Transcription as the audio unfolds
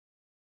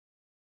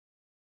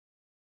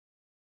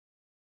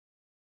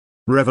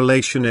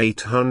Revelation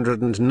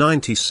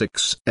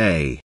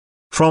 896a.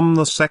 From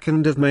the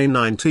 2nd of May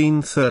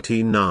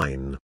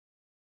 1939.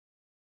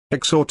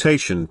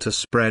 Exhortation to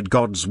spread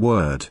God's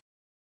Word.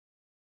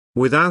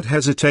 Without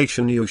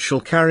hesitation you shall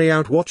carry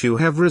out what you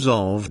have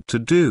resolved to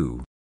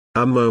do.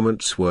 A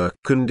moment's work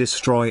can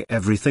destroy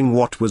everything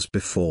what was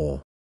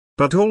before.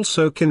 But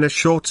also can a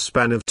short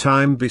span of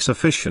time be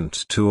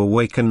sufficient to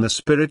awaken the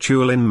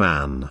spiritual in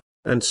man,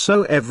 and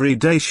so every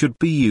day should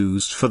be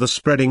used for the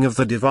spreading of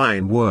the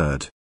divine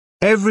word.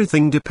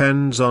 Everything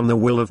depends on the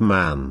will of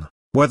man,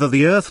 whether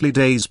the earthly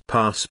days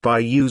pass by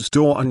used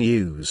or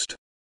unused.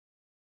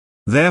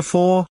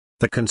 Therefore,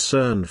 the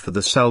concern for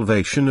the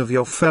salvation of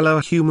your fellow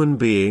human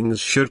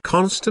beings should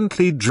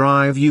constantly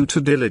drive you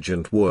to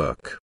diligent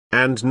work,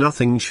 and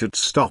nothing should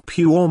stop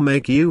you or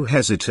make you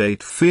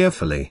hesitate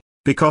fearfully,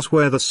 because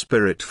where the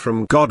Spirit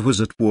from God was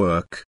at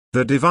work,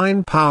 the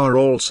divine power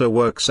also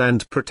works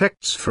and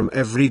protects from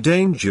every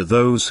danger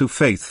those who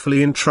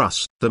faithfully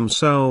entrust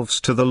themselves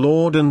to the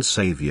Lord and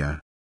Saviour.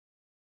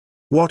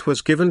 What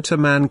was given to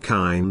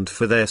mankind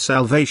for their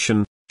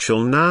salvation,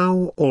 shall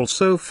now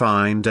also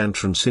find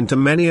entrance into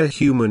many a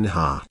human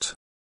heart.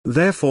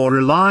 Therefore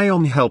rely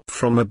on help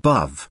from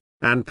above,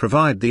 and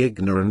provide the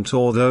ignorant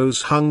or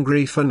those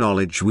hungry for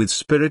knowledge with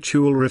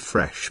spiritual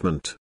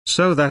refreshment,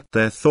 so that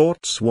their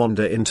thoughts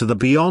wander into the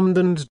beyond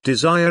and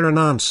desire an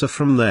answer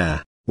from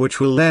there, which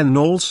will then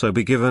also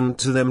be given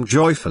to them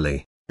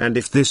joyfully. And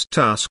if this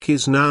task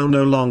is now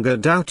no longer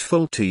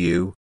doubtful to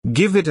you,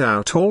 give it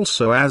out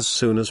also as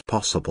soon as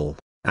possible,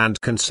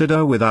 and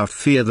consider without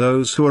fear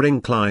those who are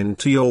inclined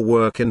to your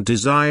work and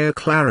desire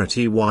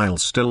clarity while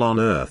still on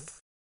earth.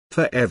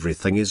 For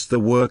everything is the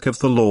work of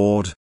the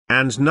Lord,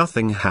 and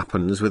nothing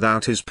happens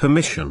without His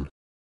permission.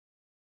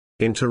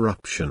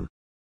 Interruption.